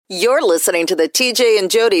You're listening to the TJ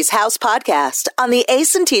and Jody's House podcast on the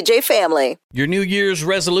Ace and TJ family. Your New Year's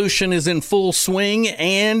resolution is in full swing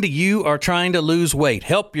and you are trying to lose weight.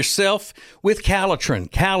 Help yourself with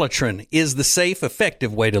Calitrin. Calitrin is the safe,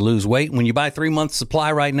 effective way to lose weight. When you buy 3 months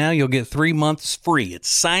supply right now, you'll get 3 months free. It's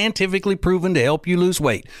scientifically proven to help you lose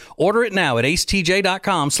weight. Order it now at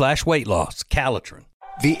acetj.com/weight loss. Calitrin.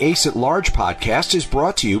 The Ace at Large podcast is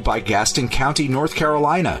brought to you by Gaston County, North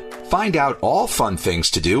Carolina. Find out all fun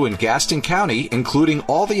things to do in Gaston County, including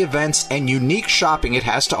all the events and unique shopping it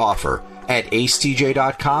has to offer at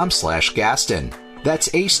acetj.com/Gaston. That's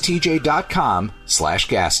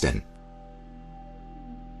acetj.com/Gaston.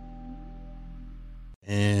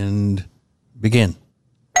 And begin.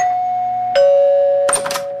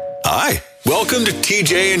 Hi, welcome to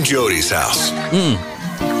TJ and Jody's house.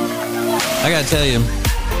 I gotta tell you,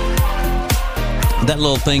 that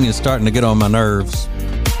little thing is starting to get on my nerves.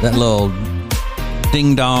 That little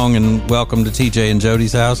ding dong and welcome to TJ and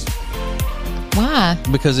Jody's house. Why?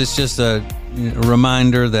 Because it's just a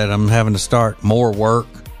reminder that I'm having to start more work.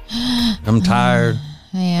 I'm tired.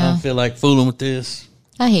 Yeah. I don't feel like fooling with this.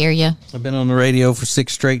 I hear you. I've been on the radio for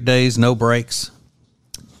 6 straight days, no breaks,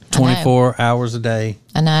 24 hours a day.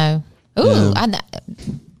 I know. Ooh, Yeah. I know.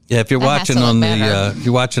 Yeah, if you're That has watching to look on better. if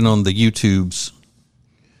you're watching on the YouTubes,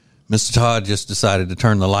 Mr. Todd just decided to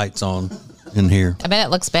turn the lights on in here. I bet it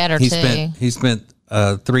looks better He too. spent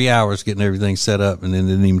 3 hours getting everything set up, and then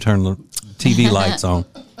didn't even turn the TV lights on.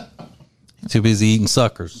 Too busy eating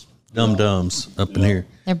suckers, dum-dums up in here.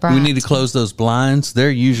 They're Do we need to bright. close those blinds?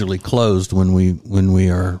 They're usually closed when we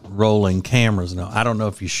are rolling cameras. Now I don't know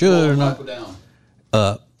if you should or not.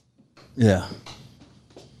 Yeah.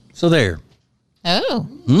 So there. Oh.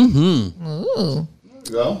 Mm-hmm. Ooh.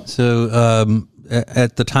 So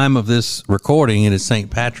at the time of this recording, it is St.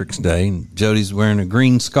 Patrick's Day, and Jody's wearing a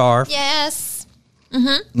green scarf. Yes.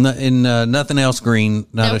 Nothing else green,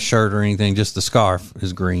 not a Nope. shirt or anything, just the scarf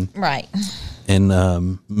is green. Right. And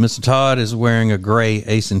Mr. Todd is wearing a gray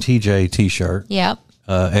Ace and TJ t-shirt, Yep.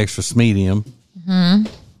 extra medium.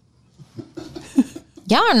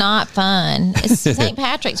 Y'all are not fun. It's St.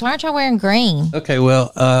 Patrick's. Why aren't y'all wearing green? Okay,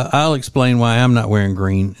 well, I'll explain why I'm not wearing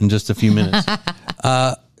green in just a few minutes.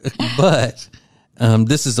 But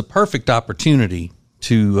this is a perfect opportunity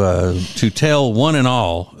to tell one and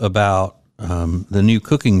all about the new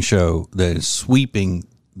cooking show that is sweeping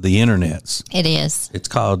the internets. It is. It's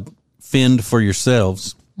called Fend for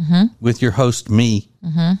Yourselves with your host, me.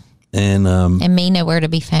 And And me nowhere to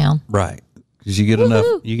be found. right, because you get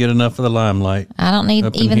enough of the limelight. I don't need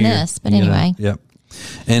up in even here, this, but you know. anyway. Yep.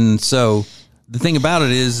 And so the thing about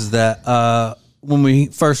it is that when we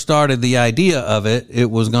first started the idea of it, it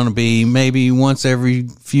was going to be maybe once every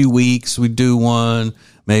few weeks we'd do one,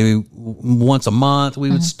 maybe once a month we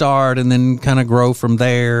would start, and then kind of grow from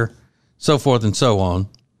there, so forth and so on.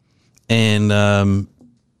 And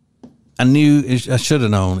I knew, I should have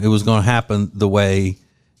known it was going to happen the way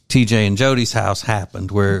TJ and Jody's house happened,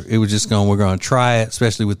 where it was just we're going to try it,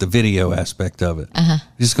 especially with the video aspect of it.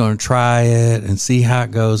 Just going to try it and see how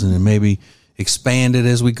it goes, and then maybe expand it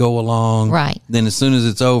as we go along. Right. Then as soon as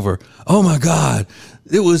it's over, oh my God,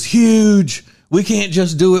 it was huge. We can't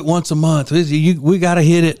just do it once a month. We got to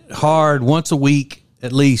hit it hard once a week,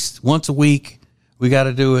 at least. Once a week, we got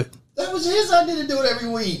to do it. That was his idea to do it every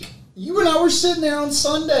week. You and I were sitting there on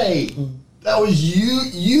Sunday. That was you.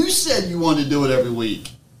 You said you wanted to do it every week.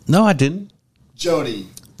 No, I didn't. Jody.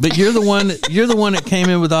 But you're the one. You're the one that came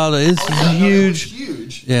in with all the. It's No, it was huge.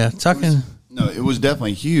 huge. Yeah, talking. No, it was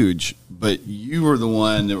definitely huge. But you were the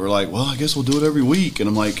one that were like, well, I guess we'll do it every week. And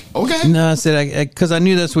I'm like, okay. No, I said because I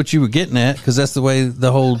knew that's what you were getting at, because that's the way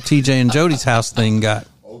the whole TJ and Jody's house thing got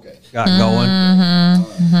going.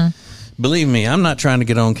 Believe me, I'm not trying to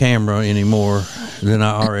get on camera any more than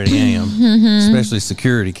I already am, especially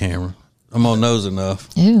security camera. I'm on those enough.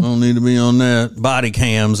 Ew. I don't need to be on that. Body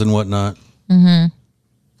cams and whatnot. Yeah,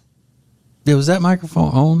 was that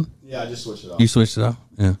microphone on? Yeah, I just switched it off. You switched it off?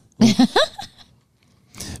 Yeah.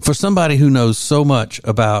 For somebody who knows so much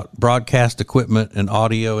about broadcast equipment and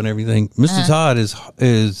audio and everything, Mr. Todd is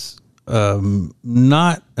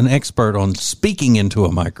not an expert on speaking into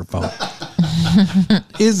a microphone.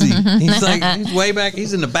 Is he? He's way back.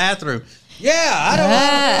 He's in the bathroom. Yeah, I don't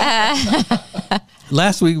know.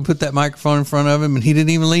 Last week we put that microphone in front of him and he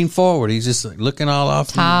didn't even lean forward. He's just like looking all off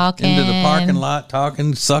into the parking lot,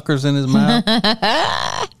 talking, suckers in his mouth.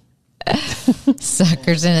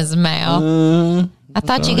 Suckers in his mouth. I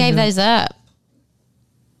thought you gave those up.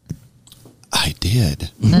 I did.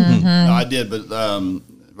 No, I did, but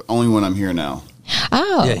only when I'm here now.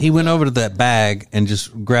 Oh. Yeah, he went over to that bag and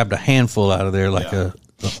just grabbed a handful out of there like Yeah.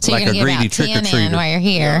 So like you're a going to greedy get about 10 in trick-or-treater. while you're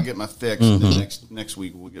Yeah, here. I'll get my fix, and then next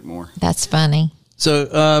week we'll get more. That's funny.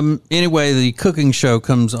 So anyway, the cooking show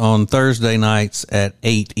comes on Thursday nights at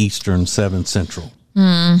 8 Eastern, 7 Central.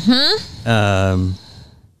 Mm-hmm.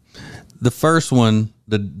 The first one,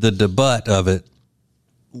 the debut of it,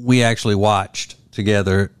 we actually watched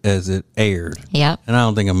together as it aired. Yep. And I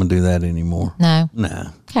don't think I'm going to do that anymore. No.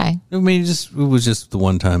 Nah. Okay. I mean, it was just the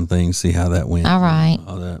one-time thing, see how that went. All right.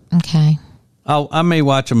 All that. Okay. I may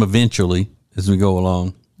watch them eventually as we go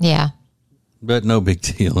along, Yeah. but no big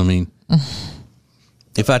deal. I mean,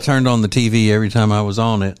 if I turned on the TV every time I was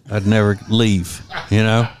on it, I'd never leave, you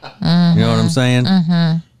know? Mm-hmm. You know what I'm saying?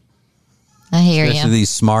 Mm-hmm. I hear Especially you. these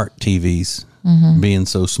smart TVs being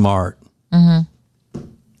so smart.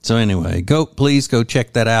 So anyway, please go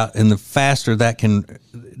check that out. And the faster that can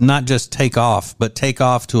not just take off, but take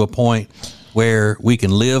off to a point where we can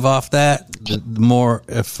live off that,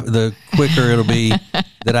 the quicker it'll be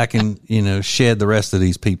that I can, shed the rest of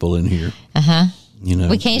these people in here. We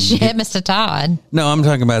can't shed Mr. Todd. No, I'm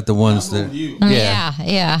talking about the ones that, Yeah.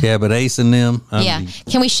 yeah, but Ace and them. Yeah.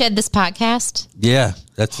 Can we shed this podcast? Yeah,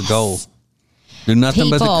 that's the goal. Do nothing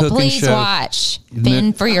but the People, cooking please show. watch.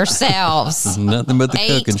 Fend for yourselves. Nothing but the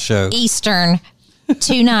 8 cooking show. Eastern,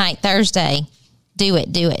 tonight, Thursday. Do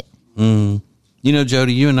it.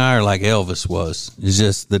 Jody, you and I are like Elvis was. It's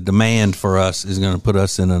just the demand for us is going to put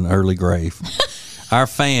us in an early grave. Our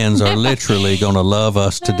fans are literally going to love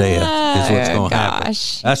us to death is what's going to happen.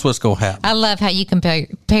 That's what's going to happen. I love how you compare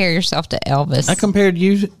yourself to Elvis. I compared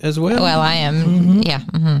you as well. Well, I am. Yeah.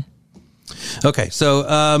 Mm-hmm. Okay,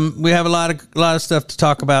 so we have a lot of stuff to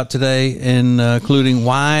talk about today, including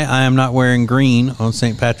why I am not wearing green on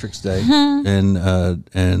St. Patrick's Day,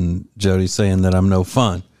 and Jody saying that I'm no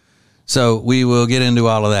fun. So we will get into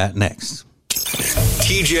all of that next.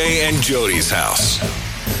 TJ and Jody's house.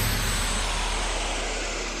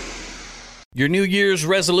 Your New Year's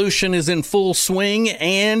resolution is in full swing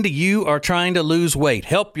and you are trying to lose weight.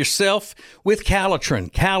 Help yourself with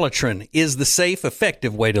Calitrin. Calitrin is the safe,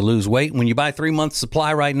 effective way to lose weight. When you buy 3 months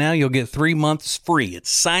supply right now, you'll get 3 months free. It's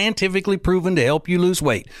scientifically proven to help you lose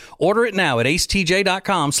weight. Order it now at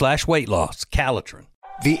acetj.com/weight loss. Calitrin.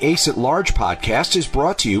 The Ace at Large podcast is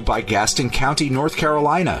brought to you by Gaston County, North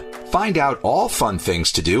Carolina. Find out all fun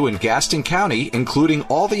things to do in Gaston County, including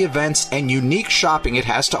all the events and unique shopping it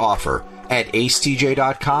has to offer at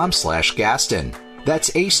acetj.com/Gaston.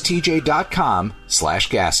 That's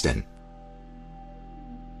acetj.com/Gaston.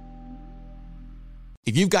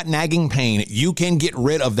 If you've got nagging pain, you can get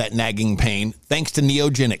rid of that nagging pain thanks to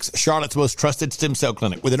Neogenics, Charlotte's most trusted stem cell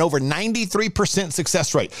clinic with an over 93%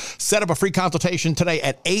 success rate. Set up a free consultation today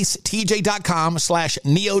at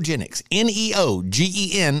acetj.com/Neogenics,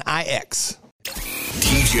 Neogenix.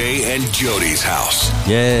 TJ and Jody's house.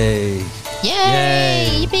 Yay.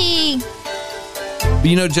 Yay. Yippee.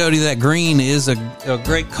 But Jody, that green is a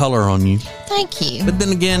great color on you. Thank you. But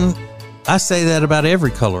then again, I say that about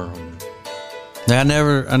every color on you. I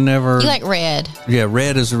never. You like red. Yeah,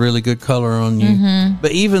 red is a really good color on you. Mm-hmm.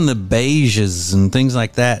 But even the beiges and things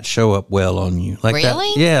like that show up well on you. Like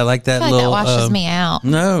really? That, yeah, like that I feel little. Like that washes me out.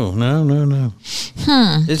 No.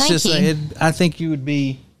 It's thank just. you. I think you would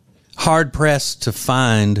be hard pressed to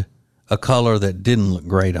find a color that didn't look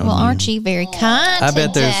great on you. Well, aren't you very kind? I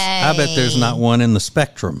bet there's not one in the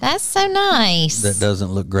spectrum. That's so nice. That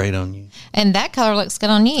doesn't look great on you. And that color looks good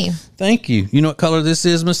on you. Thank you. You know what color this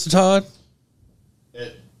is, Mr. Todd?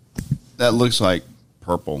 That looks like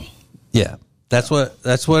purple. Yeah, that's what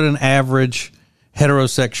an average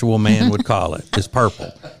heterosexual man would call it. Is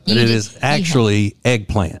purple, but it is actually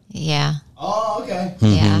eggplant. Yeah. Oh, okay.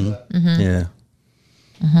 Yeah. Mm-hmm. Yeah.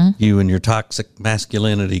 Mm-hmm. You and your toxic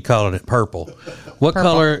masculinity calling it purple. What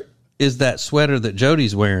color is that sweater that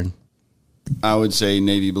Jody's wearing? I would say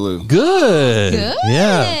navy blue. Good.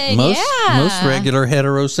 Yeah. Most regular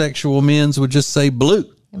heterosexual men's would just say blue.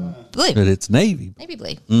 Blue. But it's navy. Navy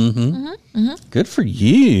blue. Good for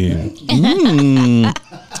you.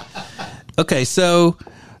 Okay, so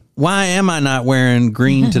why am I not wearing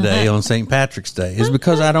green today on St. Patrick's Day? Is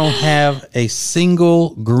because I don't have a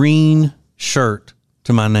single green shirt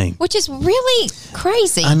to my name. Which is really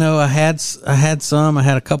crazy. I know I had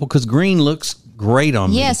a couple because green looks great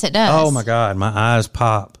on me. Yes, it does. Oh my God, my eyes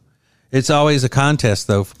pop. It's always a contest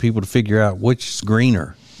though for people to figure out which is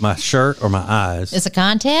greener. My shirt or my eyes. It's a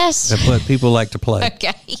contest? That's what people like to play.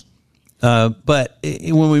 Okay. But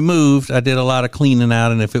when we moved, I did a lot of cleaning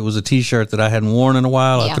out, and if it was a T-shirt that I hadn't worn in a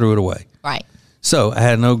while, I threw it away. Right. So I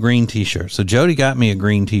had no green T-shirt. So Jody got me a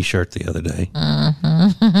green T-shirt the other day.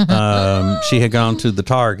 She had gone to the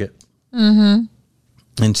Target and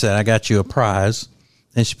said, I got you a prize.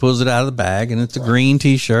 And she pulls it out of the bag, and it's a green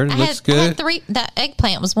T-shirt. It looks good. I had 3. That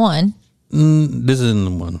eggplant was one. This isn't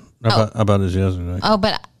the one. I bought this yesterday. Oh,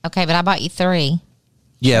 but I bought you 3.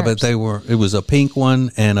 Yeah, but it was a pink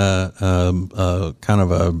one and a kind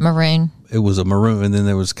of a maroon. It was a maroon, and then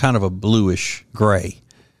there was kind of a bluish gray.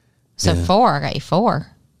 So 4. I got you 4.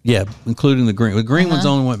 Yeah, including the green. The green one's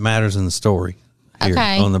only what matters in the story here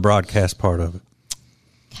on the broadcast part of it.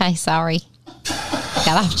 Okay, sorry.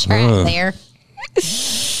 Got off track there.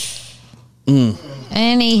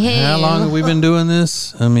 Anywho. How long have we been doing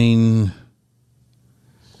this? I mean,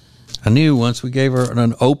 I knew once we gave her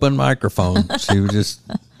an open microphone, she would just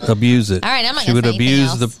abuse it. All right, I'm not She gonna would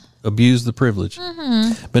say abuse the privilege.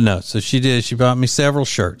 But no, so she did. She bought me several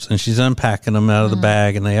shirts, and she's unpacking them out of the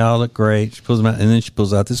bag, and they all look great. She pulls them out, and then she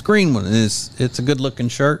pulls out this green one. It's a good looking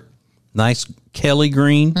shirt, nice Kelly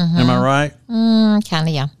green. Am I right? Kind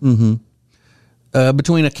of, yeah.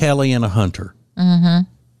 Between a Kelly and a Hunter.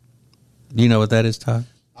 You know what that is, Todd?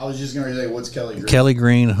 I was just going to say, what's Kelly Green? Kelly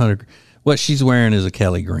green, a Hunter. What she's wearing is a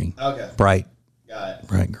Kelly green. Okay. Bright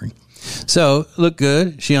green. So look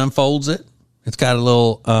good. She unfolds it. It's got a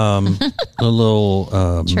little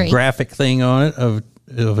graphic thing on it of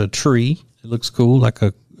a tree. It looks cool, like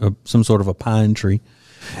some sort of a pine tree.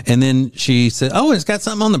 And then she said, "Oh, it's got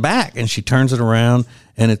something on the back." And she turns it around,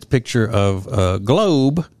 and it's a picture of a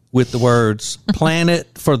globe with the words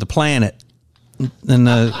 "Planet for the Planet." And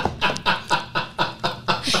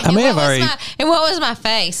I may have already. And what was my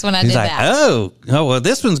face when I did like, that? Oh, well,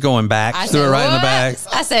 this one's going back. I Threw said, it right in the "What?" bag.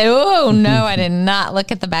 I said, "Oh no, I did not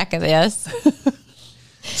look at the back of this."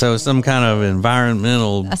 So some kind of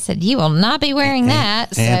environmental. I said, "You will not be wearing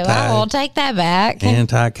that." So I will take that back.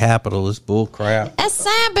 Anti-capitalist bull crap. That's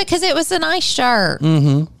sad because it was a nice shirt.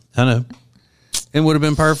 I know. It would have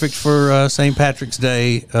been perfect for St. Patrick's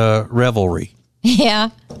Day revelry. Yeah.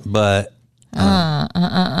 But Oh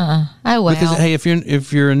well. because hey,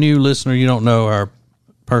 if you're a new listener, you don't know our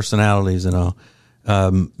personalities and all.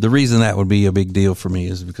 The reason that would be a big deal for me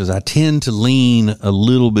is because I tend to lean a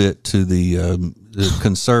little bit to the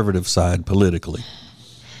conservative side politically.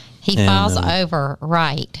 He falls over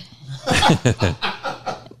right.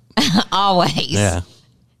 Always. Yeah.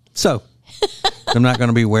 So I'm not going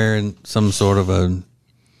to be wearing some sort of an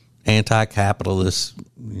anti-capitalist,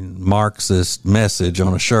 Marxist message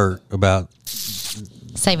on a shirt about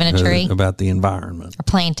saving a tree, about the environment, or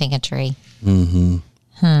planting a tree. You're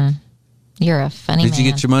a funny man. Did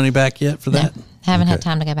you get your money back yet for that? No, haven't had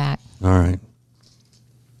time to go back. All right.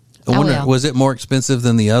 I wonder, was it more expensive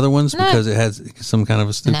than the other ones because it has some kind of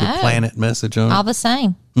a stupid planet message on it? All the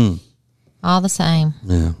same. All the same.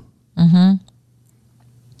 Yeah.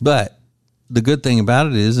 But the good thing about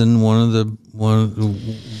it is, and one of the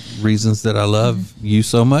reasons that I love you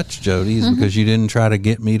so much, Jody, is because you didn't try to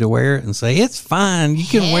get me to wear it and say, it's fine, you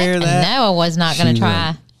can wear that. No, I was not going to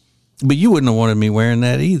try. But you wouldn't have wanted me wearing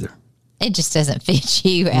that either. It just doesn't fit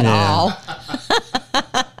you at all.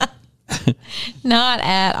 Not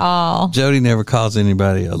at all. Jody never calls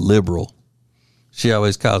anybody a liberal. She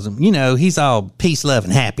always calls him, he's all peace, love,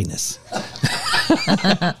 and happiness.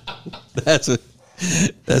 That's what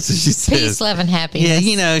she says. Peace, love, and happiness.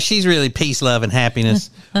 Yeah, she's really peace, love, and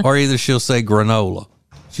happiness. Or either she'll say granola.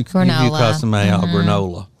 She calls somebody all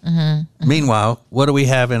granola. Meanwhile, what do we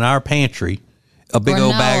have in our pantry? A big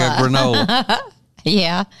old bag of granola.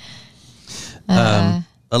 Yeah.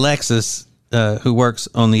 Alexis, who works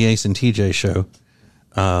on the Ace and TJ show,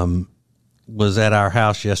 was at our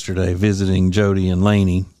house yesterday visiting Jody and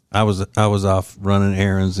Laney. I was off running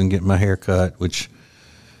errands and getting my hair cut, which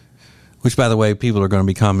by the way, people are going to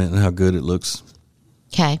be commenting how good it looks.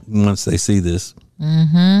 Okay. Once they see this.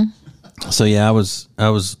 So yeah, I was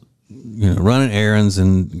running errands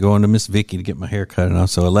and going to Miss Vicky to get my hair cut, and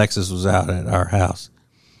also Alexis was out at our house,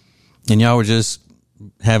 and y'all were just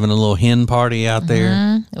having a little hen party out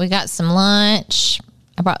there. We got some lunch.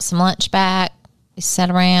 I brought some lunch back. We sat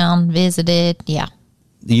around, visited. Yeah.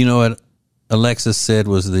 You know what Alexis said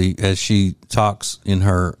was as she talks in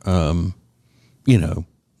her,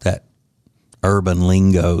 that urban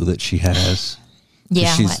lingo that she has.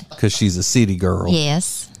 Yeah. Because she's a city girl.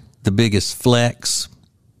 Yes. The biggest flex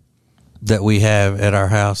that we have at our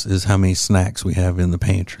house is how many snacks we have in the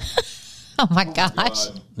pantry. Oh my gosh.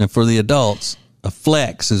 And for the adults, a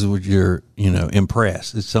flex is what you're,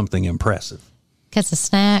 impressed. It's something impressive. Because of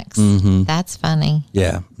snacks? That's funny.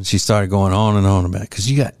 Yeah. She started going on and on about it.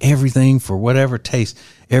 Because you got everything for whatever taste.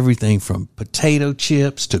 Everything from potato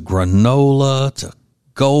chips to granola to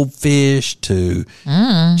goldfish to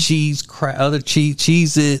other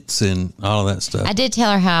Cheez-Its and all of that stuff. I did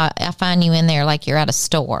tell her how I find you in there like you're at a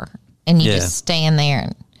store. And you just stand there.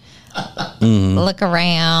 And look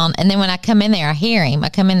around. And then when I come in there, I hear him. I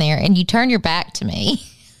come in there, and you turn your back to me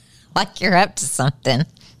like you're up to something.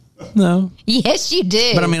 No. Yes, you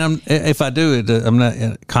do. But I mean, if I do it, I'm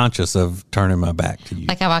not conscious of turning my back to you.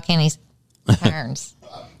 Like how walk in, he turns.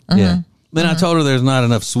 Yeah. Then I told her there's not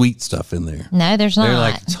enough sweet stuff in there. No, there's not. There are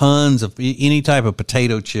like tons of any type of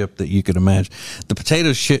potato chip that you could imagine. The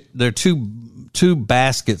potato chip, there are two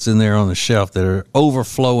baskets in there on the shelf that are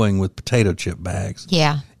overflowing with potato chip bags.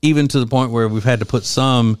 Yeah. Even to the point where we've had to put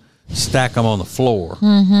stack them on the floor.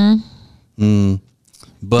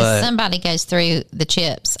 But somebody goes through the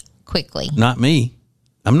chips quickly. not me.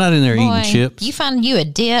 I'm not in there eating chips. You find you a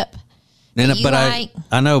dip. But I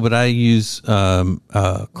know, but I use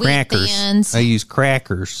crackers. Thins. I use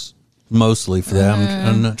crackers mostly for that.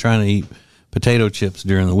 I'm not trying to eat potato chips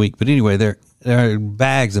during the week. But anyway, there are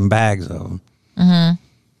bags and bags of them.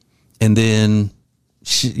 And then,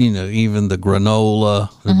 even the granola,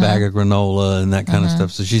 the bag of granola and that kind of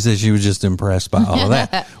stuff. So she said she was just impressed by all of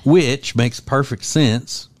that, which makes perfect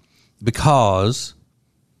sense because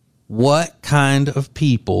what kind of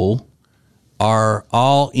people are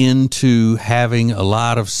all into having a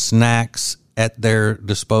lot of snacks at their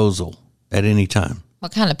disposal at any time?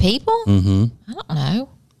 What kind of people? I don't know.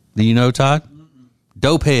 Do you know, Todd?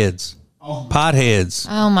 Dope heads, potheads.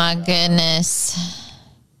 Oh my goodness.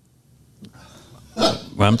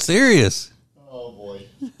 I'm serious. Oh boy.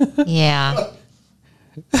 Yeah.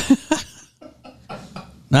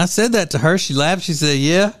 And I said that to her. She laughed. She said,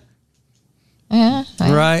 "Yeah, Yeah.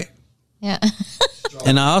 right." Yeah.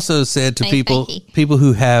 And I also said to Thank you. people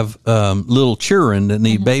who have little children that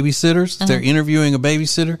need babysitters, if they're interviewing a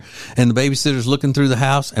babysitter and the babysitter's looking through the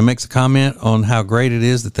house and makes a comment on how great it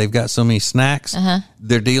is that they've got so many snacks,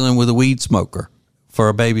 they're dealing with a weed smoker for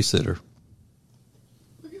a babysitter.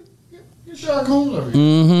 Get Sherlock Holmes over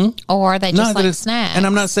here. Or they just like it's- snacks. And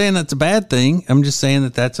I'm not saying that's a bad thing. I'm just saying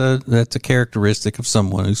that that's a characteristic of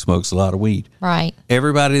someone who smokes a lot of weed. Right.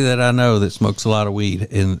 Everybody that I know that smokes a lot of weed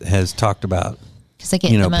and has talked about, Because they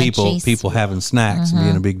get the munchies. people having snacks and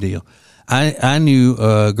being a big deal. I knew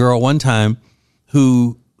a girl one time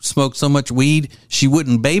who smoked so much weed she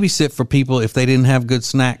wouldn't babysit for people if they didn't have good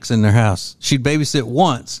snacks in their house. She'd babysit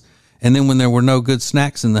once, and then when there were no good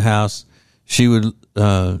snacks in the house, she wouldn't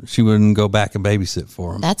go back and babysit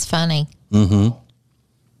for them. That's funny. You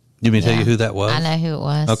mean to tell you who that was? I know who it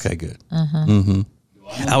was. Okay, good.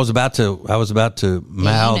 I was about to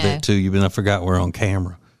mouth it to you, but I forgot we're on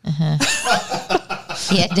camera.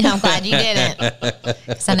 Yeah, I'm glad you didn't.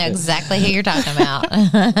 Because I know exactly who you're talking about.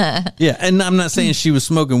 Yeah, and I'm not saying she was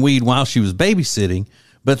smoking weed while she was babysitting,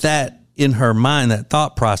 but that in her mind, that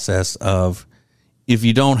thought process of if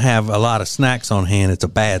you don't have a lot of snacks on hand, it's a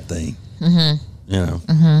bad thing.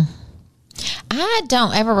 I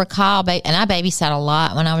don't ever recall, and I babysat a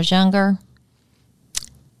lot when I was younger,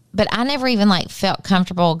 but I never even felt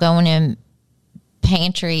comfortable going in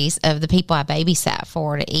pantries of the people I babysat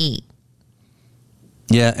for to eat.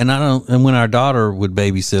 Yeah, and when our daughter would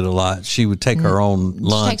babysit a lot, she would take her own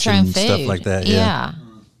lunch Takes her own and stuff food. like that. Yeah.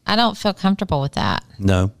 I don't feel comfortable with that.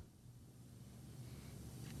 No.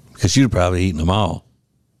 Because you'd probably eaten them all.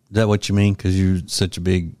 Is that what you mean? Because you're such a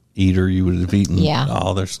big eater, you would have eaten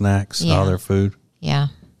all their snacks, all their food. Yeah.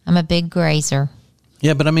 I'm a big grazer.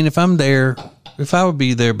 Yeah, but I mean, if I would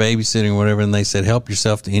be there babysitting or whatever, and they said, help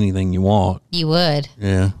yourself to anything you want. You would.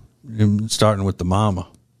 Yeah. Starting with the mama.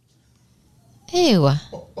 Ew.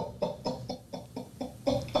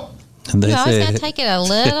 And they You always got said, to take it a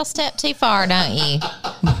little step too far, don't you?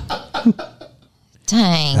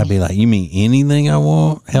 Dang. I'd be like, you mean anything I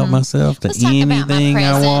want? Help myself to Let's talk about my anything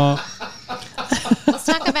I present. want? Let's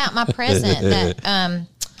talk about my present that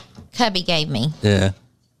Cubby gave me. Yeah.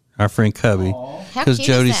 Our friend Cubby. How Because cute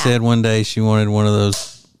Jody is that? said one day she wanted one of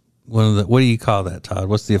the, what do you call that, Todd?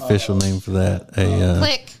 What's the official name for that?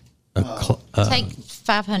 Click. Take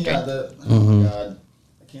 500. Yeah, oh God.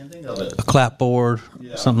 I can't think of it. A clapboard,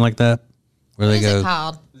 something like that. Where What they is go, it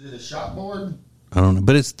called? Is it a shop board? I don't know.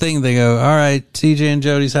 But it's the thing they go, all right, TJ and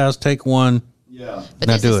Jody's house, take one. Yeah. But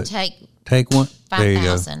Now this do is it. Take one. There you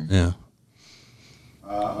go. 5,000. Yeah.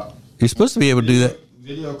 You're supposed to be able to do that.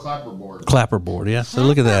 Video clapper board. Clapper board, yeah. So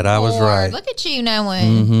look at that. I was Lord, right. Look at you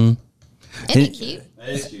knowing. Isn't it cute? That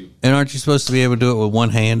is cute. And aren't you supposed to be able to do it with one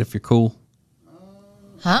hand if you're cool?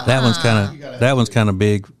 Huh? That one's kind of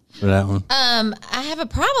big for that one. I have a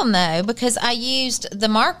problem though because I used the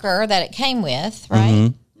marker that it came with,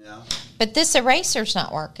 right? Yeah. But this eraser's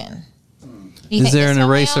not working. Is there an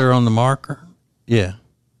eraser on the marker? Yeah.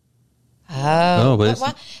 Oh, but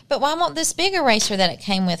but why won't this big eraser that it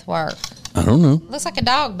came with work? I don't know. Looks like a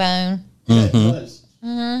dog bone. Yeah, it was.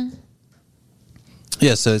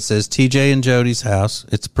 Yeah, so it says TJ and Jody's house.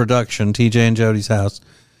 It's production, TJ and Jody's house.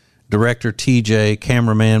 Director TJ,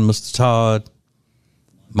 cameraman Mr. Todd,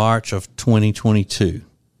 March of 2022.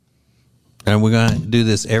 And we're going to do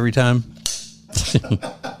this every time?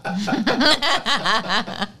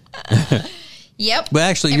 Yep. But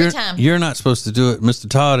actually, you're not supposed to do it. Mr.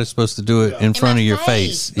 Todd is supposed to do it in front of your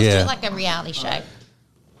face. Let's yeah. do it like a reality show.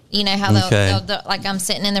 You know how they'll do, like I'm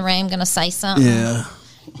sitting in the room going to say something. Yeah.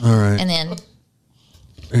 All right. And then,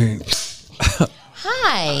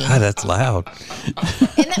 hi. Hi, that's loud.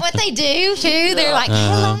 Isn't that what they do too? They're like,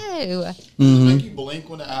 hello. Make you blink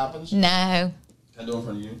when it happens? No. Can I do it in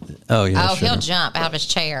front of you? Oh, yeah. Oh, sure. he'll jump out of his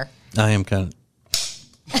chair. I am kind of.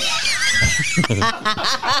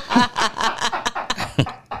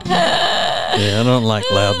 Yeah, I don't like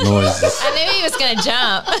loud noises. I knew he was going to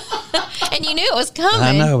jump. And you knew it was coming.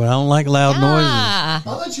 I know, but I don't like loud noises. I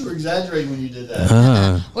thought you were exaggerating when you did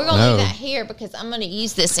that. We're going to do that here because I'm going to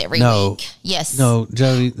use this every week. Yes. No,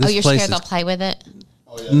 Jody, this you're place scared they'll play with it?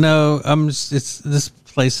 Oh, yeah. No, I'm just, this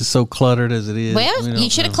place is so cluttered as it is. Well, you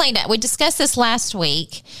should have cleaned it. We discussed this last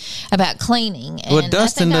week about cleaning. And well,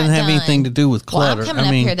 Dustin doesn't have anything to do with clutter. Well, I'm coming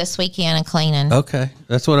up here this weekend and cleaning. Okay,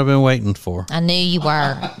 that's what I've been waiting for. I knew you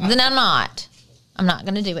were. Then I'm not. I'm not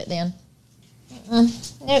going to do it then. No,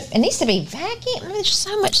 it needs to be vacuumed. There's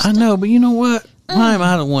so much stuff. I know, but you know what? Why am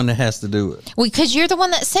I the one that has to do it? Well, because you're the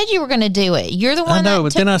one that said you were going to do it. You're the one I know,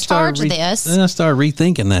 that but then I took charge started of this. Then I started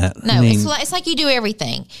rethinking that. No, it's like you do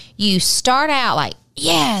everything. You start out like,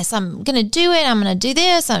 yes, I'm going to do it. I'm going to do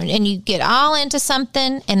this. And you get all into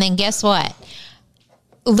something. And then guess what?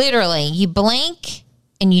 Literally, you blink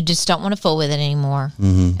and you just don't want to fool with it anymore.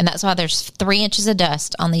 Mm-hmm. And that's why there's 3 inches of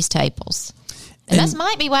dust on these tables. And that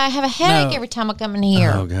might be why I have a headache every time I come in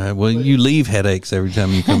here. Oh, God. Well, you leave headaches every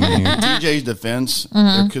time you come in here. TJ's defense,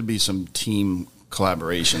 there could be some team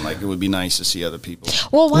collaboration. Like, it would be nice to see other people.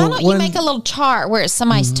 Well, why don't you make a little chart where it's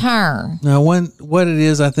somebody's turn? Now, what it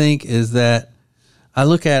is, I think, is that I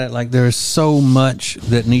look at it like there's so much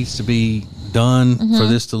that needs to be done for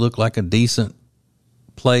this to look like a decent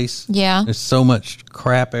place. Yeah. There's so much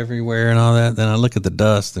crap everywhere and all that. Then I look at the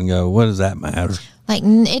dust and go, what does that matter? Like,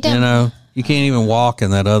 it doesn't. You know? You can't even walk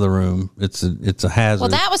in that other room. It's a hazard.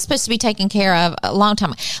 Well, that was supposed to be taken care of a long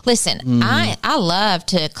time ago. Listen, I love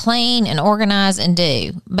to clean and organize and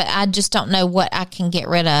do, but I just don't know what I can get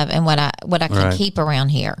rid of and what I can keep around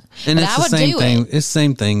here. And but it's I the would same do thing. it. It's the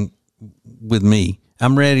same thing with me.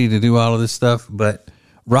 I'm ready to do all of this stuff, but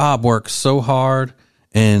Rob works so hard,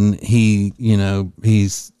 and there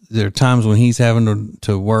are times when he's having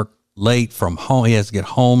to work late from home. He has to get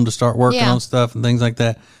home to start working on stuff and things like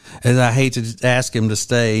that. And I hate to just ask him to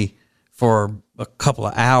stay for a couple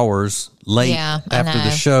of hours late after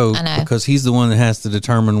the show because he's the one that has to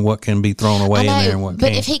determine what can be thrown away in there and what can't.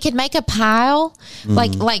 But if he could make a pile,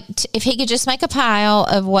 if he could just make a pile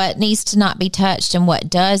of what needs to not be touched and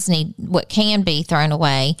what can be thrown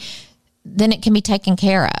away, then it can be taken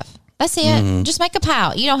care of. That's it. Just make a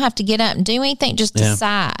pile. You don't have to get up and do anything. Just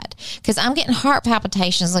decide. Because I'm getting heart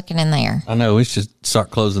palpitations looking in there. I know. We should start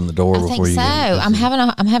closing the door before you. I'm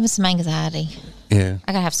having some anxiety. Yeah.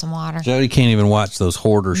 I gotta have some water. Jody can't even watch those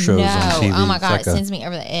hoarder shows on TV. Oh my God, it sends me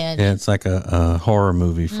over the edge. Yeah, it's like a horror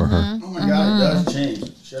movie for her. Oh my God, it does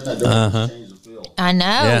change. Shut that door. Change the feel. I know.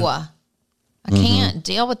 Yeah. I can't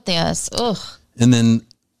deal with this. Ugh. And then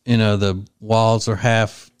the walls are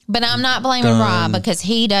half. But I'm not blaming Rob because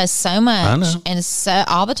he does so much. I know. And so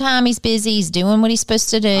all the time he's busy. He's doing what he's supposed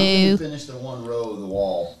to do. Finish the one row of the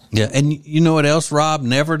wall. Yeah, and you know what else Rob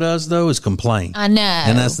never does though is complain. I know,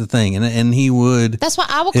 and that's the thing. And he would. That's why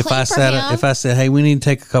I will clean for him. If I said, hey, we need to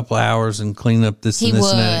take a couple hours and clean up this and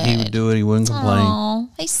this and that, he would do it. He wouldn't complain. Oh,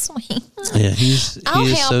 he's sweet. Yeah, he is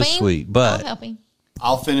so sweet. But I'll help him.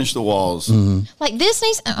 I'll finish the walls. Like this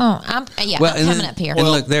needs. I'm coming up here. And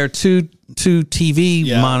look, there are two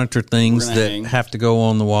TV monitor things that have to go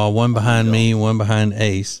on the wall. One behind me, one behind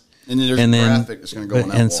Ace. And then there's a graphic that's going to go on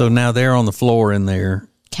that and wall. so now they're on the floor in there.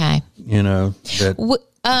 Okay. You know that.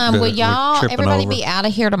 Will y'all everybody be out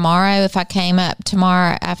of here tomorrow if I came up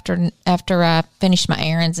tomorrow after I finished my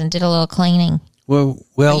errands and did a little cleaning? Well,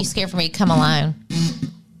 are you scared for me to come alone?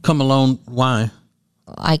 Come alone? Why?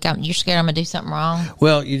 Like you're scared I'm gonna do something wrong?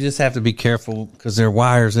 Well, you just have to be careful because there are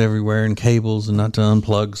wires everywhere and cables, and not to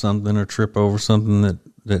unplug something or trip over something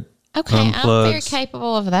that Okay, unplugs. I'm very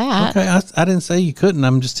capable of that. Okay, I didn't say you couldn't.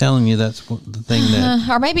 I'm just telling you that's the thing that.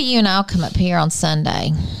 Or maybe you and I'll come up here on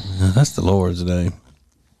Sunday. That's the Lord's day.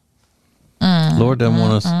 Lord doesn't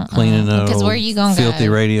want us cleaning out because where you gonna filthy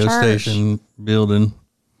go? radio Church. station building.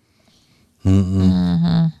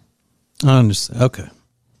 I'm just okay.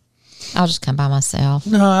 I'll just come by myself.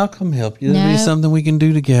 No, I'll come help you. It'll be something we can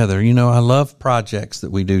do together. You know, I love projects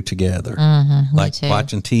that we do together. Like too.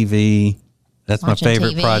 watching TV. That's Watching my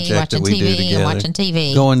favorite TV, project that we do together. Watching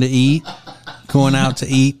TV. Going to eat. Going out to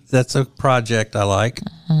eat. That's a project I like.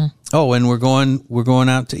 Oh, and we're going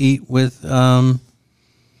out to eat with one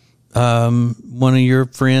of your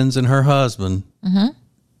friends and her husband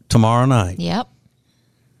tomorrow night. Yep.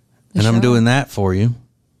 And I'm doing that for you.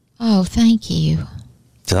 Oh, thank you.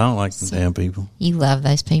 I don't like the damn people. You love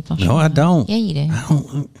those people. No, I don't. Yeah, you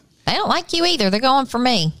do. They don't like you either. They're going for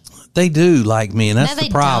me. They do like me, and that's the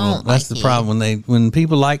problem. Don't That's like the problem when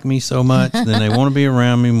people like me so much, then they want to be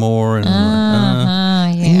around me more. And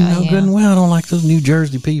I'm like, you know good and well I don't like those New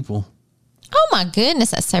Jersey people. Oh my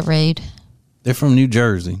goodness, that's so rude. They're from New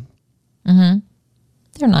Jersey. They're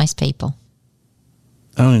nice people.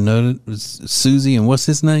 I don't even know that it was Susie and what's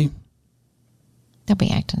his name? They'll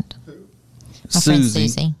be acting. My friend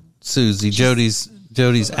Susie. Susie,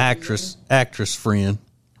 Jody's actress friend.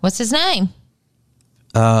 What's his name?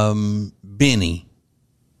 Benny.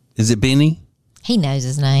 Is it Benny? He knows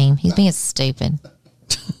his name. He's being stupid.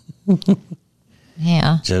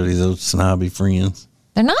 Yeah. Jody's those snobby friends.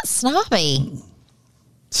 They're not snobby.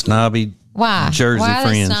 Snobby. Why? Jersey why are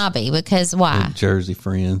friends. they snobby? Because why? They're Jersey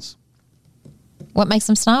friends. What makes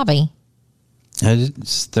them snobby?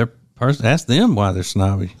 Ask them why they're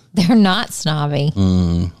snobby. They're not snobby.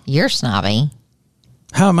 You're snobby.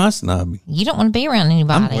 How am I snobby? You don't want to be around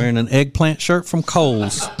anybody. I'm wearing an eggplant shirt from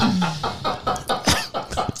Kohl's.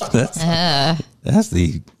 That's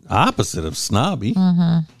the opposite of snobby.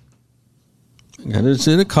 I got to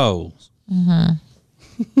sit at Kohl's.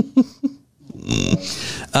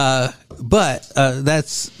 But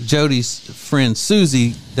that's Jody's friend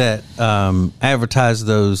Susie that advertised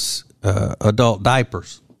those adult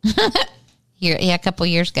diapers. A couple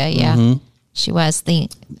years ago, yeah. She was the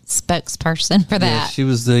spokesperson for that. Yeah, she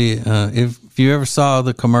was the. If you ever saw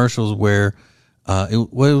the commercials where,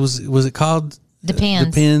 what was it called? Depends.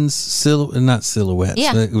 Depends. Not silhouettes.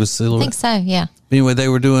 Yeah, it was silhouette. I think so. Yeah. Anyway,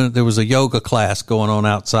 there was a yoga class going on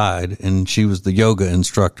outside, and she was the yoga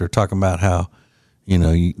instructor talking about how,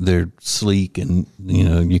 they're sleek and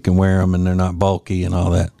you can wear them and they're not bulky and all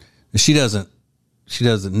that. She doesn't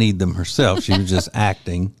need them herself. She was just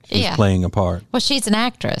acting. She's playing a part. Well, she's an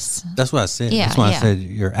actress. That's what I said. Yeah, That's why I said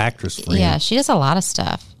your actress friend. Yeah, she does a lot of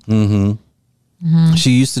stuff.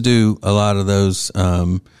 She used to do a lot of those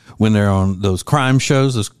when they're on those crime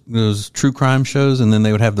shows, those true crime shows, and then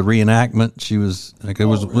they would have the reenactment. She was like, there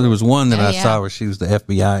was one that I saw where she was the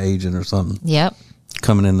FBI agent or something. Yep.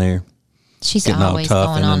 Coming in there. She's getting always all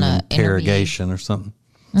tough going on an a interrogation or something.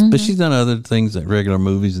 But she's done other things like regular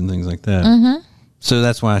movies and things like that. So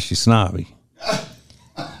that's why she's snobby.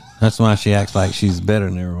 That's why she acts like she's better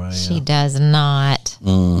than everybody else. She does not.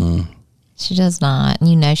 She does not.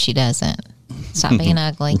 You know she doesn't. Stop being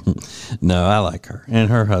ugly. No, I like her. And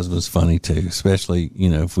her husband's funny too, especially,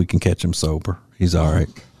 if we can catch him sober. He's all right.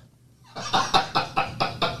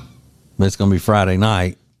 But it's going to be Friday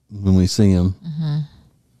night when we see him.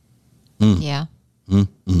 Yeah.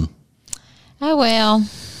 Oh, well.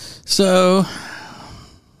 So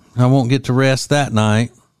I won't get to rest that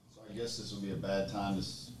night. So I guess this would be a bad time to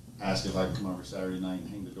ask if I can come over Saturday night and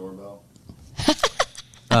hang the doorbell.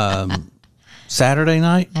 Saturday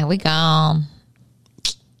night? Are we gone?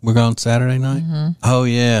 We're going Saturday night? Oh,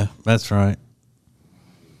 yeah. That's right.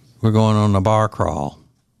 We're going on the bar crawl.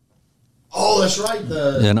 Oh, that's right.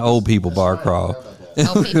 An old people bar crawl.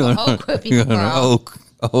 Old people crawl.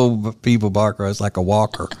 Old people bar crawl. It's like a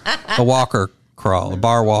walker. A walker crawl. A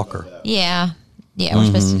bar walker. Yeah. Yeah, we're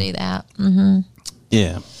supposed to do that.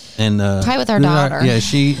 Yeah. And play with our daughter. Yeah,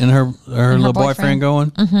 she and her little boyfriend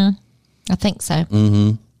going? I think so.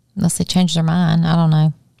 Unless they change their mind. I don't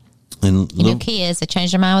know. And kids, they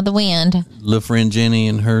change their mind with the wind. Little friend Jenny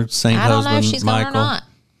and her saint husband, I don't know if she's Michael. going or not.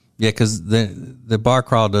 Yeah, because the bar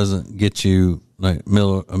crawl doesn't get you like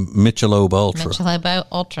Michelob Ultra. Michelob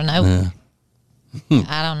Ultra, no. Yeah.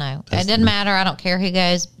 I don't know. It doesn't matter. I don't care who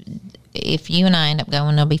goes. If you and I end up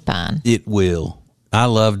going, it'll be fine. It will. I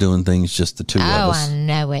love doing things just the two of us. Oh, I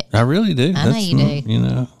know it. I really do. I know you do.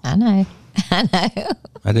 I know.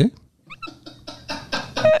 I do.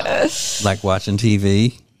 Like watching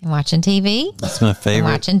TV. Watching TV. That's my favorite.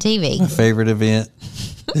 Watching TV. My favorite event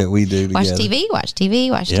that we do together. Watch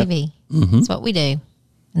TV. That's what we do.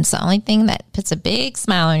 And it's the only thing that puts a big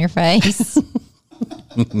smile on your face.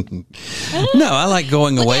 No, I like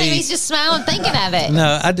going Look away. at him, he's just smiling thinking of it.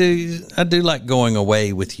 No, I do like going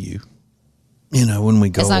away with you. When we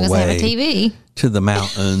go as long away as I have a TV. To the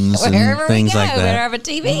mountains and Wherever things we go, like that. better have a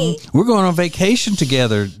TV. We're going on vacation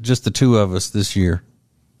together, just the two of us this year.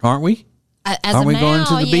 aren't we? Aren't we going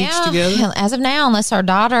to the beach together? As of now, unless our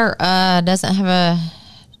daughter doesn't have a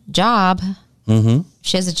job. Mm-hmm. If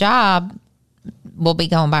she has a job, we'll be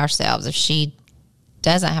going by ourselves. If she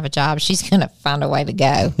doesn't have a job, she's going to find a way to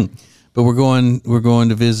go. But we're going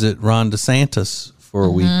to visit Ron DeSantis for a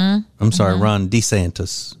week. I'm sorry, Ron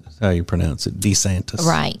DeSantis. That's how you pronounce it, DeSantis.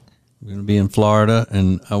 Right. We're going to be in Florida,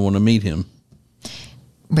 and I want to meet him.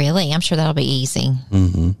 Really? I'm sure that'll be easy.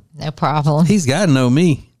 Mm-hmm. No problem. He's got to know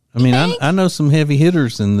me. I mean, I know some heavy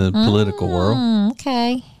hitters in the political world.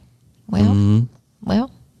 Okay.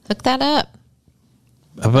 Well, hook that up.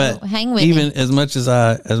 But hang with even me. as much as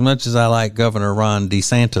I like Governor Ron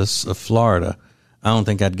DeSantis of Florida, I don't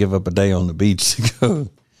think I'd give up a day on the beach to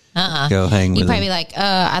go hang with You'd probably him. be like,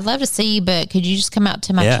 I'd love to see you, but could you just come out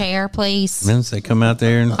to my chair, please? Then they come out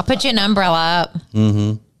there and I'll put you an umbrella up.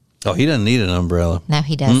 Mm-hmm. Oh, he doesn't need an umbrella. No,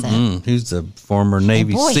 he doesn't. He's a former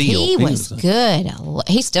Navy Boy, SEAL. he was good.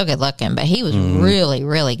 He's still good looking, but he was really,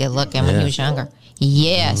 really good looking when he was younger.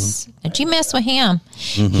 Yes. Don't you mess with him.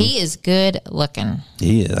 He is good looking.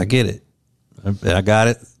 He is. I get it. I got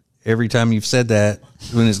it. Every time you've said that,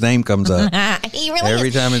 when his name comes up. He really Every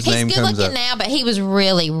is. time his name comes He's good up. looking now, but he was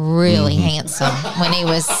really, really handsome when he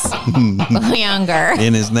was younger.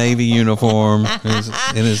 In his Navy uniform. In his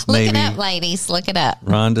Look Navy. it up, ladies. Look it up.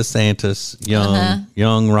 Ron DeSantis.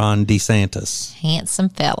 Young Ron DeSantis. Handsome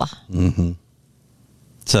fella.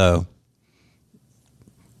 So,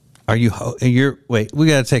 wait, we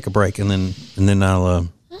got to take a break and then I'll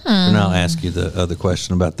ask you the other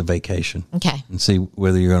question about the vacation. Okay. And see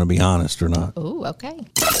whether you're going to be honest or not. Ooh, okay.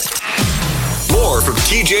 More from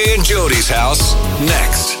TJ and Jody's house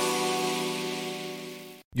next.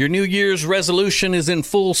 Your New Year's resolution is in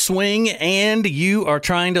full swing and you are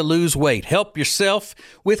trying to lose weight. Help yourself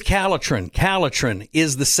with Calitrin. Calitrin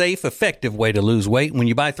is the safe, effective way to lose weight. When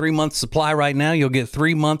you buy 3 months supply right now, you'll get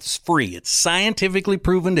 3 months free. It's scientifically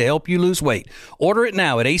proven to help you lose weight. Order it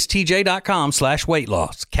now at acetj.com/weight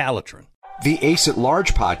loss. Calitrin. The Ace at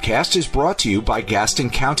Large podcast is brought to you by Gaston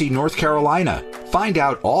County, North Carolina. Find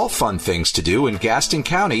out all fun things to do in Gaston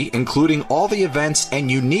County, including all the events and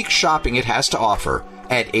unique shopping it has to offer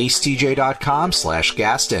at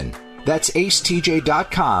acetj.com/Gaston. That's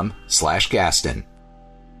acetj.com/Gaston.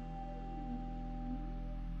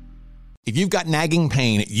 If you've got nagging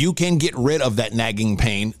pain, you can get rid of that nagging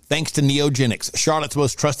pain thanks to Neogenics, Charlotte's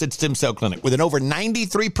most trusted stem cell clinic with an over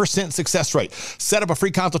 93% success rate. Set up a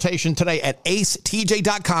free consultation today at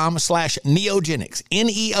acetj.com/Neogenics,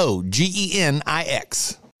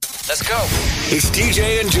 Neogenix. Let's go. It's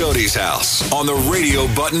TJ and Jody's house on the Radio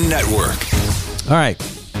Button Network. All right.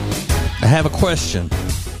 I have a question.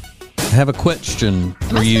 Am I for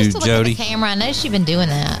you, supposed to Jody. look at the camera? I noticed you've been doing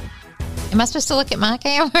that. Am I supposed to look at my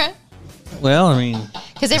camera? Well, I mean,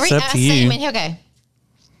 Because every it's up I to see you. him and he'll go,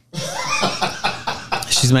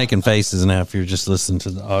 She's making faces now if you're just listening to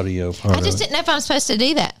the audio part I just of it. didn't know if I'm supposed to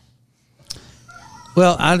do that.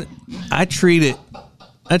 Well, I treat it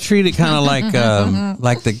kind of like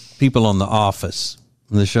the people on The Office,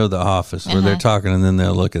 the show The Office, where they're talking and then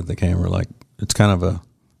they'll look at the camera. Like it's kind of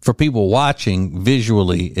for people watching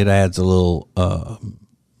visually, it adds a little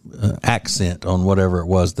accent on whatever it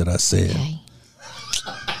was that I said. Okay.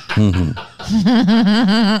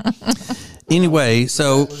 Anyway,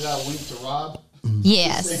 so We got a week to Rob.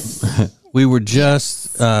 Yes. we were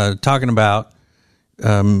just talking about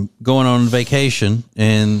going on vacation,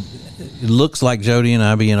 and it looks like Jody and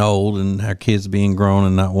I being old and our kids being grown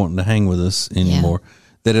and not wanting to hang with us anymore,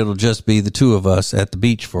 that it'll just be the two of us at the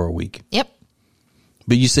beach for a week. Yep.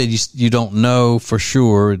 But you said you don't know for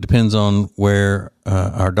sure. It depends on where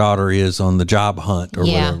our daughter is on the job hunt or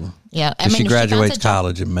whatever. Yeah. If she if graduates finds a job-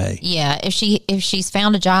 college in May. Yeah. If she's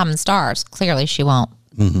found a job and starts, clearly she won't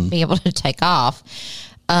be able to take off.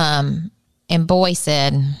 And Boy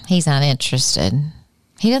said he's not interested.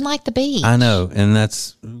 He didn't like the beach. I know, and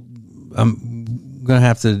I'm gonna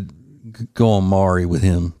have to go on Maury with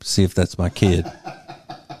him, see if that's my kid.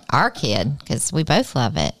 Our kid, because we both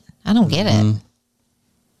love it. I don't get it.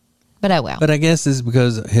 But oh well. But I guess it's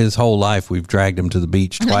because his whole life we've dragged him to the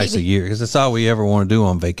beach twice a year, because that's all we ever want to do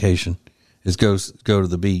on vacation is go to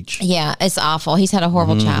the beach. Yeah, it's awful. He's had a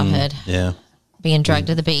horrible childhood. Yeah. Being drugged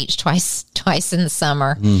to the beach twice in the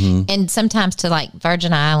summer. And sometimes to like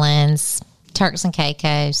Virgin Islands, Turks and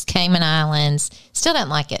Caicos, Cayman Islands. Still don't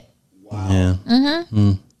like it. Wow.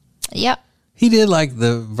 Yeah. Yep. He did like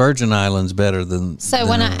the Virgin Islands better than. So than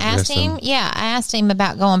when the I asked rest of him, them. I asked him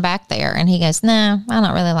about going back there, and he goes, "No, I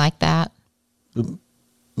don't really like that."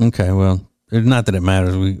 Okay, well, not that it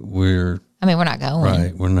matters. We're I mean, we're not going.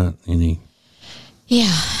 right. We're not any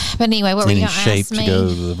Yeah, but anyway, what were you going to shape ask me? to go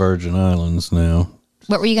to the Virgin Islands now.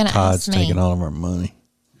 What were you going to Todd's ask me? taking all of our money.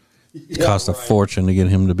 It cost a fortune to get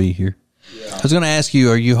him to be here. Yeah. I was going to ask you,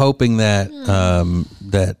 are you hoping that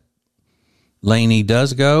that Lainey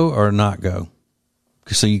does go or not go?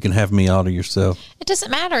 So you can have me all to yourself. It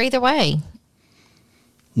doesn't matter either way.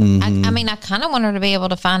 I mean, I kind of want her to be able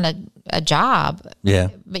to find a job. Yeah.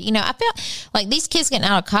 But, I feel like these kids getting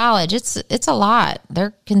out of college, it's a lot.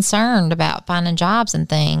 They're concerned about finding jobs and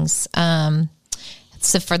things.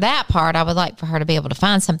 So for that part, I would like for her to be able to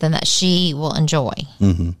find something that she will enjoy.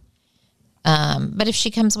 Mm-hmm. But if she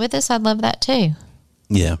comes with us, I'd love that too.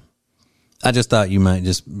 Yeah. I just thought you might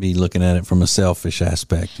just be looking at it from a selfish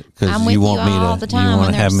aspect because you want me to, you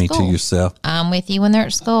want to have me to yourself. I'm with you when they're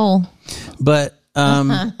at school. But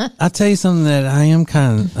I'll tell you something that I am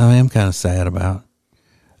kind of sad about.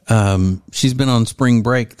 She's been on spring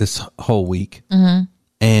break this whole week,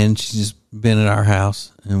 and she's just been at our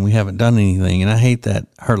house, and we haven't done anything. And I hate that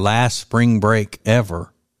her last spring break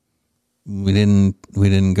ever, we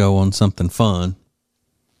didn't go on something fun.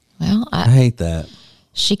 Well, I hate that.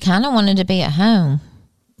 She kind of wanted to be at home.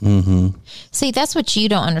 Mm-hmm. See, that's what you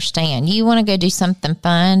don't understand. You want to go do something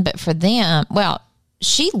fun, but for them, well,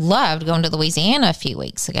 she loved going to Louisiana a few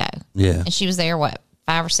weeks ago. Yeah. And she was there,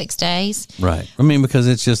 5 or 6 days? Right. I mean, because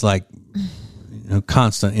it's just like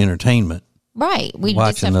constant entertainment. Right. We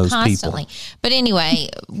watching do those stuff constantly. people. But anyway,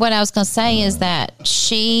 what I was going to say is that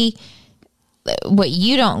what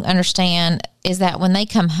you don't understand is that when they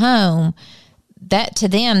come home, that to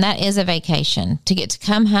them, that is a vacation, to get to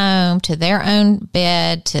come home to their own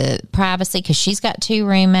bed, to privacy, because she's got 2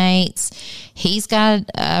 roommates, he's got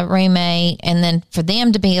a roommate, and then for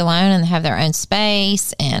them to be alone and have their own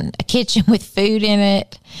space and a kitchen with food in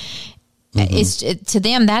it, to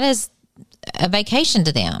them, that is a vacation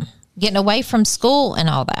to them, getting away from school and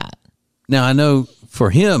all that. Now, I know for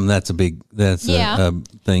him, that's a thing,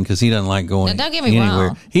 because he doesn't like going now, don't get me anywhere.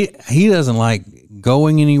 wrong. He doesn't like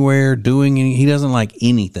going anywhere, he doesn't like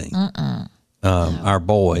anything. Our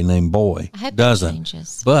boy named Boy I hope that doesn't,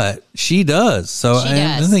 changes. but she does. So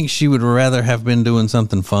I think she would rather have been doing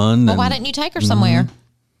something fun. Well, why didn't you take her somewhere?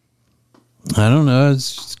 I don't know.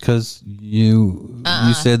 It's because you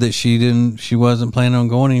said that she wasn't planning on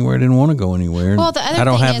going anywhere, didn't want to go anywhere. Well, the other I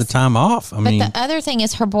don't thing have the time off. But the other thing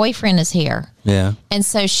is her boyfriend is here. Yeah. And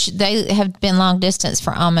so they have been long distance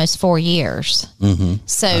for almost 4 years. Mm-hmm.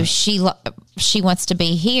 So she wants to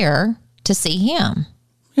be here to see him.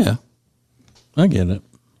 Yeah. I get it.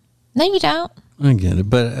 No, you don't. I get it.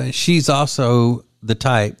 But she's also the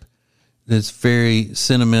type that's very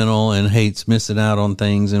sentimental and hates missing out on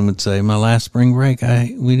things and would say, my last spring break,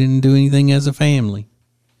 we didn't do anything as a family.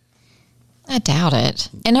 I doubt it.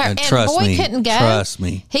 And Boy couldn't go. Trust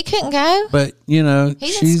me. He couldn't go. But,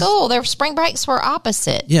 he's in school. Their spring breaks were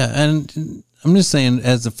opposite. Yeah, and I'm just saying,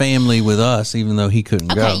 as a family with us, even though he couldn't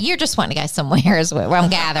go. Okay, you're just wanting to go somewhere is what I'm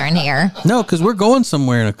gathering here. No, because we're going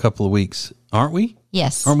somewhere in a couple of weeks, aren't we?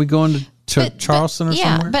 Yes. Aren't we going to Charleston or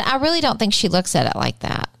somewhere? Yeah, but I really don't think she looks at it like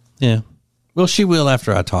that. Yeah. Well, she will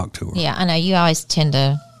after I talk to her. Yeah, I know. You always tend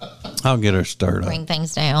to I'll get her stirred bring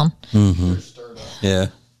things down. Mm-hmm. Yeah.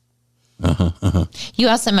 You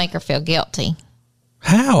also make her feel guilty.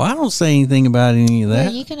 How? I don't say anything about any of that. Where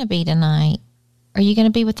are you going to be tonight? Are you going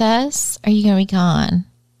to be with us? Or are you going to be gone?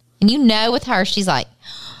 And with her, she's like,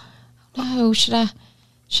 no, should I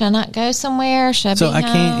not go somewhere? Should I be home? I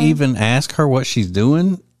can't even ask her what she's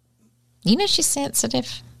doing? She's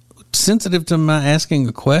sensitive. Sensitive to my asking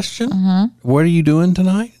a question? Mm-hmm. What are you doing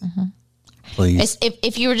tonight? Mm-hmm. Please.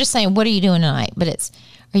 If you were just saying, what are you doing tonight? But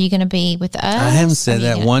are you going to be with us? I haven't said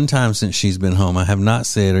that one time since she's been home. I have not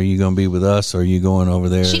said, are you going to be with us or are you going over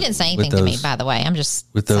there? She didn't say anything to me, by the way. I'm just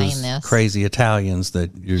with saying those this. Crazy Italians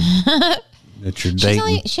that you're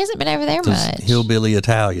dating. She hasn't been over there those much. Hillbilly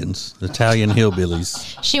Italians. Italian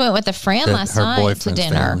hillbillies. She went with a friend last night to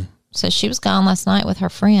dinner. Family. So she was gone last night with her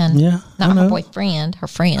friend. Yeah. Not her boyfriend, her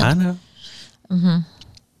friend. I know. Mm-hmm.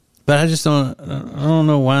 But I just I don't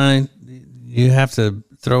know why you have to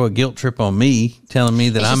throw a guilt trip on me, telling me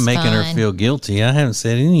that I'm making her feel guilty. I haven't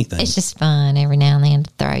said anything. It's just fun every now and then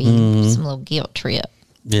to throw you some little guilt trip.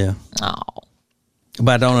 Yeah. Oh.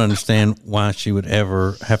 But I don't understand why she would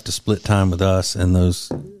ever have to split time with us and those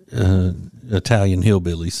Italian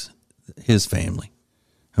hillbillies, his family.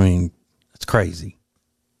 I mean, it's crazy.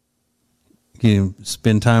 You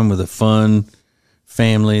spend time with a fun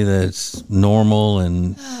family that's normal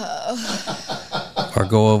and or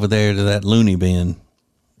go over there to that loony bin.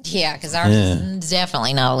 Yeah, because ours is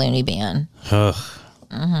definitely not a loony bin. Ugh.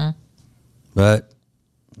 Mm-hmm. But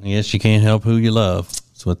I guess you can't help who you love.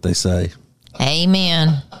 That's what they say.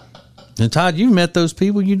 Amen. And Todd, you met those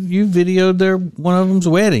people. You videoed one of them's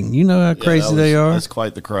wedding. You know how crazy they are. That's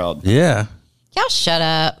quite the crowd. Yeah. Y'all shut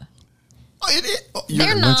up.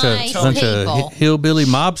 They're Bunch nice people. of hillbilly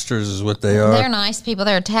mobsters is what they are. They're nice people.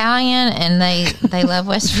 They're Italian, and they love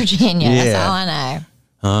West Virginia. Yeah. That's all I know.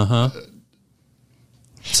 Uh-huh.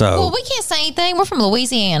 So, Well, we can't say anything. We're from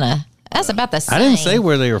Louisiana. That's about the same. I didn't say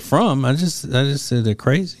where they were from. I just said they're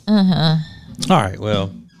crazy. Uh-huh. All right,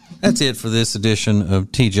 well, that's it for this edition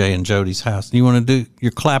of TJ and Jody's House. Do you want to do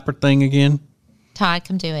your clapper thing again? Todd,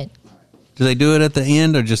 come do it. Do they do it at the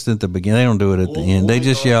end or just at the beginning? They don't do it at the end. They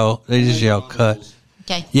just yell. They just yell cut.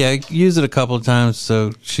 Okay. Yeah, use it a couple of times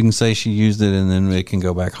so she can say she used it, and then it can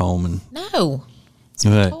go back home and. No, it's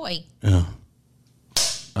my toy. Yeah.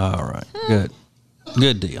 All right.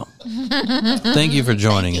 Good deal. Thank you for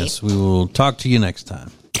joining us. We will talk to you next time.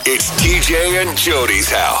 It's TJ and Jody's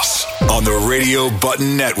House on the Radio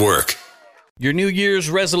Button Network. Your New Year's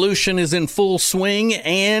resolution is in full swing,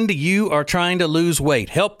 and you are trying to lose weight.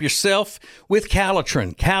 Help yourself with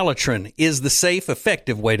Calitrin. Calitrin is the safe,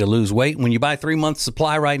 effective way to lose weight. When you buy 3 months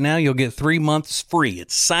supply right now, you'll get 3 months free.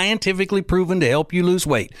 It's scientifically proven to help you lose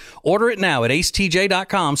weight. Order it now at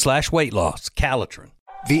acetj.com/weight loss. Calitrin.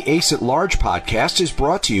 The Ace at Large podcast is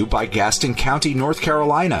brought to you by Gaston County, North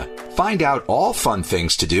Carolina. Find out all fun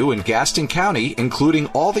things to do in Gaston County, including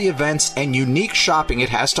all the events and unique shopping it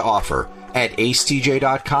has to offer at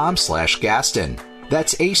acetj.com/Gaston.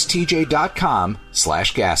 That's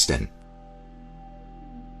acetj.com/Gaston.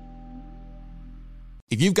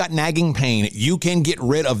 If you've got nagging pain, you can get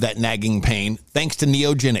rid of that nagging pain thanks to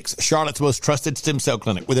Neogenics, Charlotte's most trusted stem cell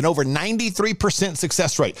clinic with an over 93%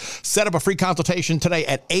 success rate. Set up a free consultation today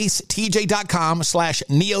at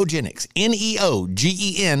acetj.com/Neogenics,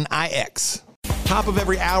 Neogenix. Top of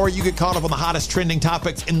every hour, you get caught up on the hottest trending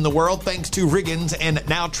topics in the world thanks to Riggins and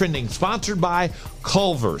Now Trending, sponsored by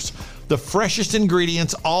Culver's. The freshest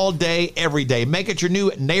ingredients all day, every day. Make it your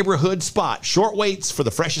new neighborhood spot. Short waits for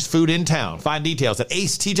the freshest food in town. Find details at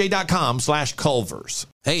acetj.com/Culver's.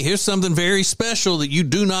 Hey, here's something very special that you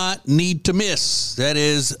do not need to miss. That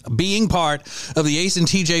is being part of the Ace and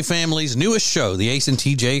TJ family's newest show, the Ace and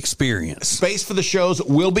TJ Experience. Space for the shows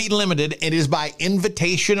will be limited. It is by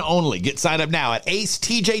invitation only. Get signed up now at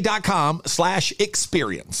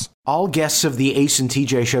acetj.com/experience. All guests of the Ace and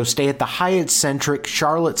TJ show stay at the Hyatt-centric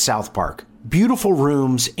Charlotte South Park. Beautiful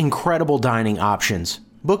rooms, incredible dining options.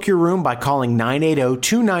 Book your room by calling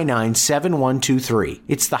 980-299-7123.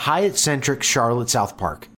 It's the Hyatt-centric Charlotte South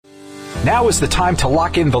Park. Now is the time to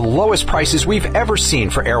lock in the lowest prices we've ever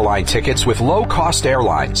seen for airline tickets with low-cost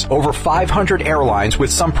airlines. Over 500 airlines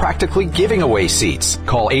with some practically giving away seats.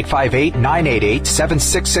 Call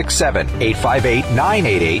 858-988-7667.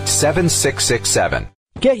 858-988-7667.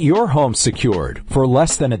 Get your home secured for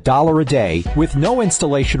less than $1 a day with no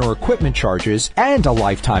installation or equipment charges and a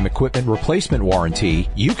lifetime equipment replacement warranty.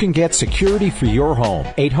 You can get security for your home.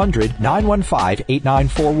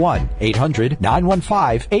 800-915-8941.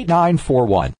 800-915-8941.